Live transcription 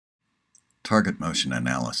Target motion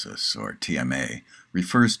analysis, or TMA,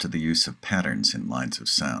 refers to the use of patterns in lines of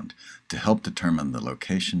sound to help determine the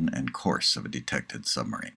location and course of a detected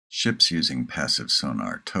submarine. Ships using passive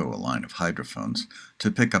sonar tow a line of hydrophones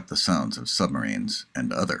to pick up the sounds of submarines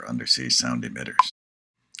and other undersea sound emitters.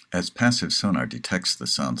 As passive sonar detects the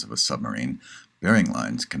sounds of a submarine, bearing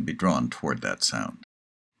lines can be drawn toward that sound.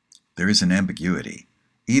 There is an ambiguity.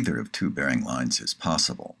 Either of two bearing lines is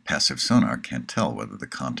possible. Passive sonar can't tell whether the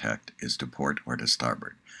contact is to port or to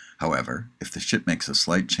starboard. However, if the ship makes a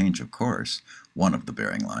slight change of course, one of the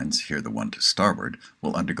bearing lines, here the one to starboard,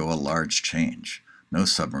 will undergo a large change. No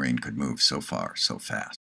submarine could move so far so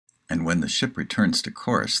fast. And when the ship returns to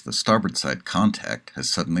course, the starboard side contact has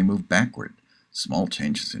suddenly moved backward. Small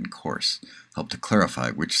changes in course help to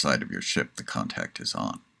clarify which side of your ship the contact is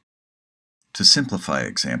on. To simplify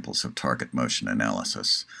examples of target motion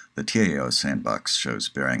analysis, the TAO Sandbox shows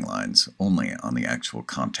bearing lines only on the actual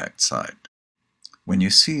contact side. When you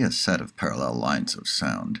see a set of parallel lines of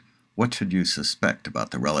sound, what should you suspect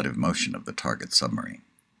about the relative motion of the target submarine?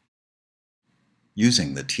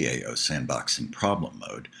 Using the TAO Sandbox in problem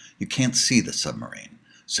mode, you can't see the submarine,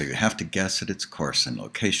 so you have to guess at its course and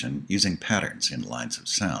location using patterns in lines of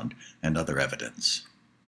sound and other evidence.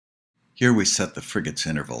 Here we set the frigate's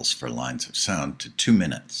intervals for lines of sound to 2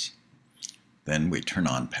 minutes. Then we turn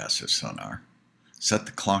on passive sonar, set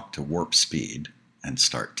the clock to warp speed, and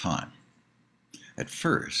start time. At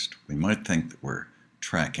first, we might think that we're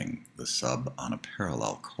tracking the sub on a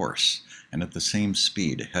parallel course and at the same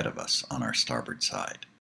speed ahead of us on our starboard side.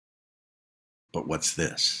 But what's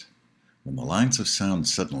this? When the lines of sound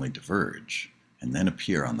suddenly diverge and then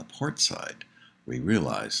appear on the port side, we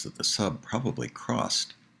realize that the sub probably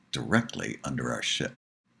crossed directly under our ship.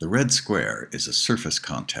 The red square is a surface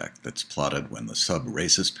contact that's plotted when the sub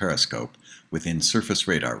raises periscope within surface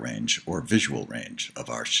radar range or visual range of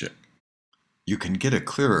our ship. You can get a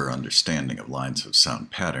clearer understanding of lines of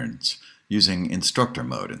sound patterns using instructor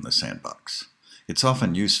mode in the sandbox. It's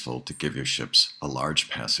often useful to give your ships a large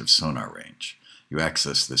passive sonar range. You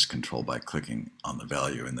access this control by clicking on the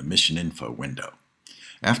value in the Mission Info window.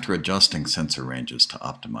 After adjusting sensor ranges to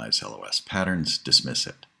optimize LOS patterns, dismiss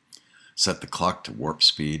it. Set the clock to warp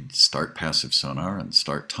speed, start passive sonar, and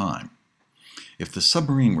start time. If the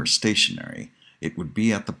submarine were stationary, it would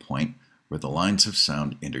be at the point where the lines of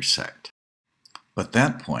sound intersect. But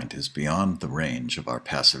that point is beyond the range of our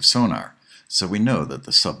passive sonar, so we know that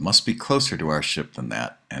the sub must be closer to our ship than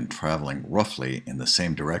that and traveling roughly in the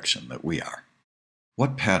same direction that we are.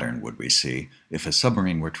 What pattern would we see if a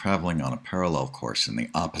submarine were traveling on a parallel course in the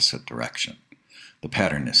opposite direction? The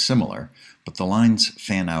pattern is similar, but the lines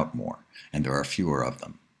fan out more, and there are fewer of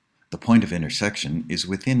them. The point of intersection is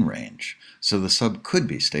within range, so the sub could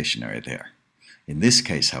be stationary there. In this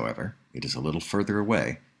case, however, it is a little further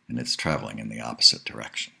away, and it's traveling in the opposite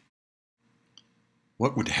direction.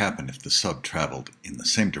 What would happen if the sub traveled in the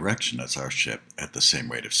same direction as our ship at the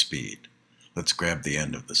same rate of speed? Let's grab the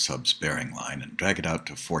end of the sub's bearing line and drag it out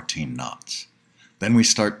to 14 knots. Then we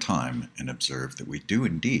start time and observe that we do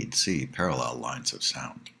indeed see parallel lines of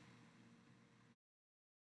sound.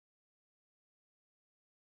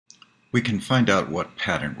 We can find out what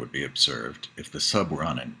pattern would be observed if the sub were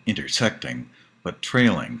on an intersecting but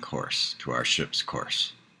trailing course to our ship's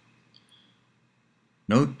course.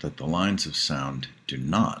 Note that the lines of sound do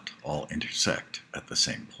not all intersect at the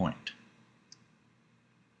same point.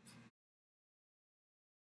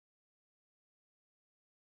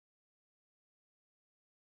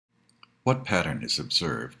 What pattern is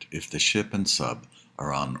observed if the ship and sub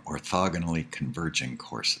are on orthogonally converging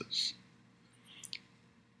courses?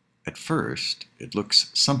 At first, it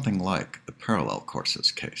looks something like the parallel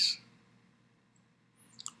courses case.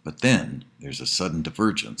 But then, there's a sudden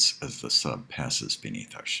divergence as the sub passes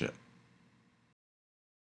beneath our ship.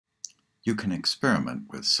 You can experiment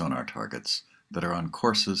with sonar targets that are on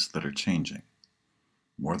courses that are changing.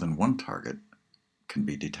 More than one target can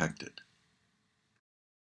be detected.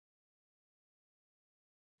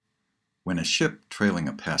 When a ship trailing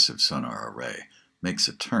a passive sonar array makes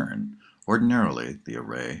a turn, ordinarily the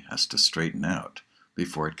array has to straighten out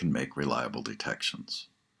before it can make reliable detections.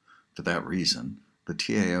 For that reason, the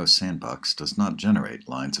TAO Sandbox does not generate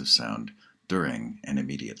lines of sound during and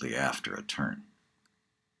immediately after a turn.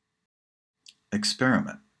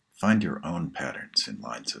 Experiment. Find your own patterns in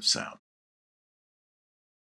lines of sound.